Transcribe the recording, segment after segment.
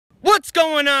What's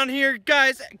going on here,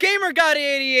 guys?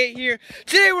 GamerGotti88 here.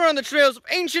 Today we're on the trails of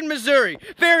ancient Missouri.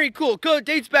 Very cool. It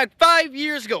dates back 5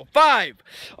 years ago. 5.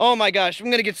 Oh my gosh,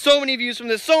 I'm gonna get so many views from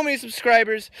this, so many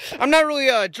subscribers. I'm not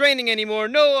really draining anymore.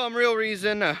 No real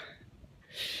reason.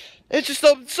 It's just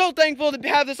so thankful to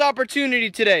have this opportunity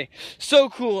today. So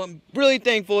cool. I'm really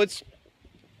thankful. This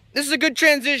is a good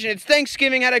transition. It's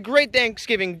Thanksgiving. Had a great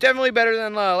Thanksgiving. Definitely better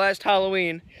than last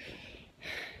Halloween.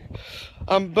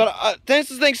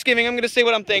 This is Thanksgiving. I'm going to say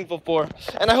what I'm thankful for.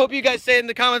 And I hope you guys say it in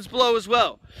the comments below as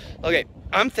well. Okay,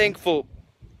 I'm thankful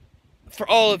for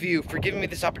all of you for giving me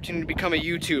this opportunity to become a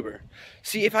YouTuber.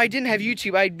 See, if I didn't have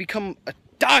YouTube, I'd become a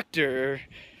doctor or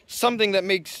something that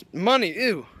makes money.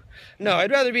 Ew. No,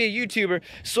 I'd rather be a YouTuber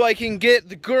so I can get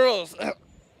the girls.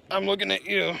 I'm looking at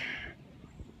you.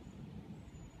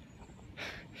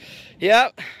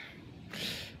 Yep.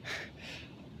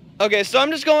 Okay, so I'm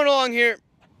just going along here.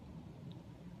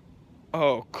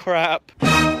 Oh, crap.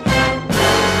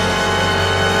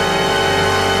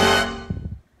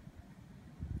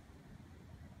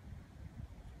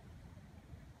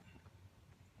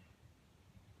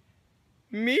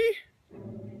 Me?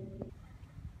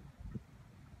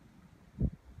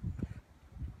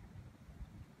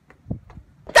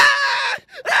 Ah!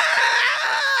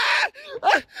 Ah!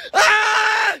 Ah!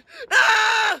 Ah!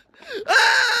 Ah! Ah!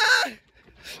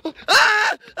 Ah!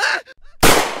 Ah!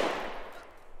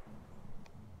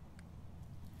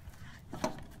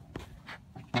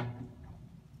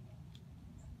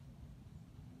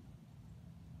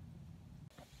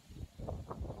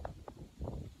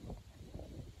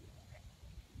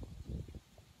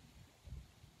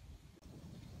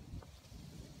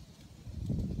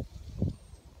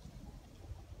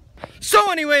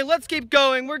 So anyway, let's keep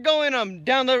going. We're going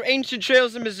down the ancient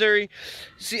trails of Missouri.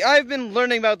 See, I've been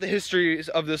learning about the history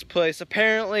of this place.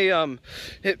 Apparently, yeah,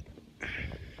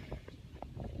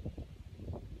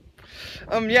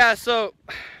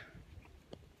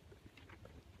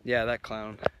 that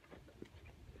clown.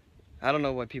 I don't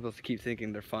know why people keep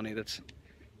thinking they're funny. That's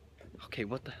okay.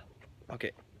 What the hell?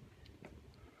 Okay.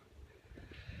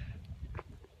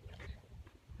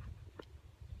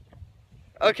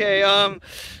 Okay,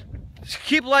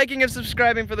 keep liking and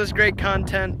subscribing for this great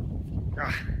content.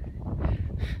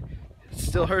 It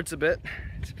still hurts a bit.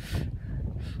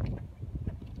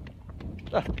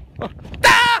 Ah!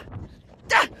 Ah!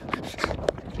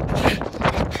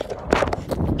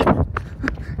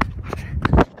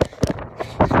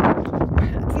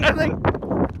 It's nothing.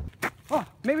 Oh,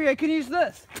 maybe I can use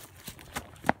this.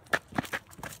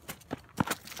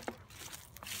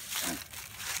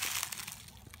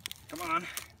 Come on.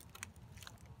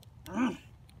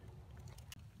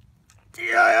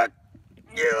 Yeah.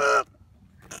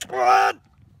 What?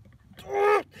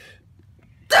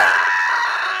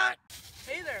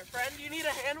 Hey there, friend. You need a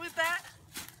hand with that?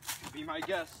 Be my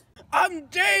guest. I'm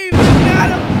Dave,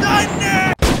 God of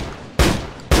Thunder!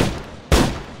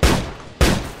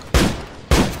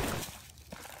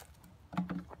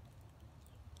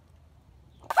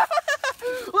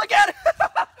 Look at it!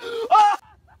 Oh!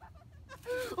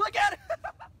 Look at it!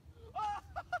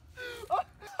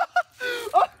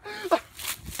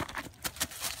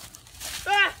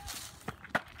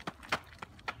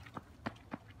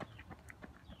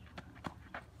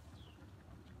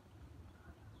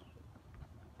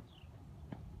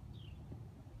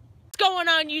 What's going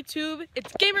on, YouTube?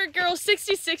 It's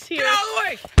GamerGirl66 here. Get out of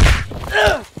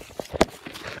the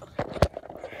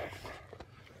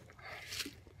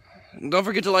way! Don't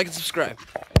forget to like and subscribe.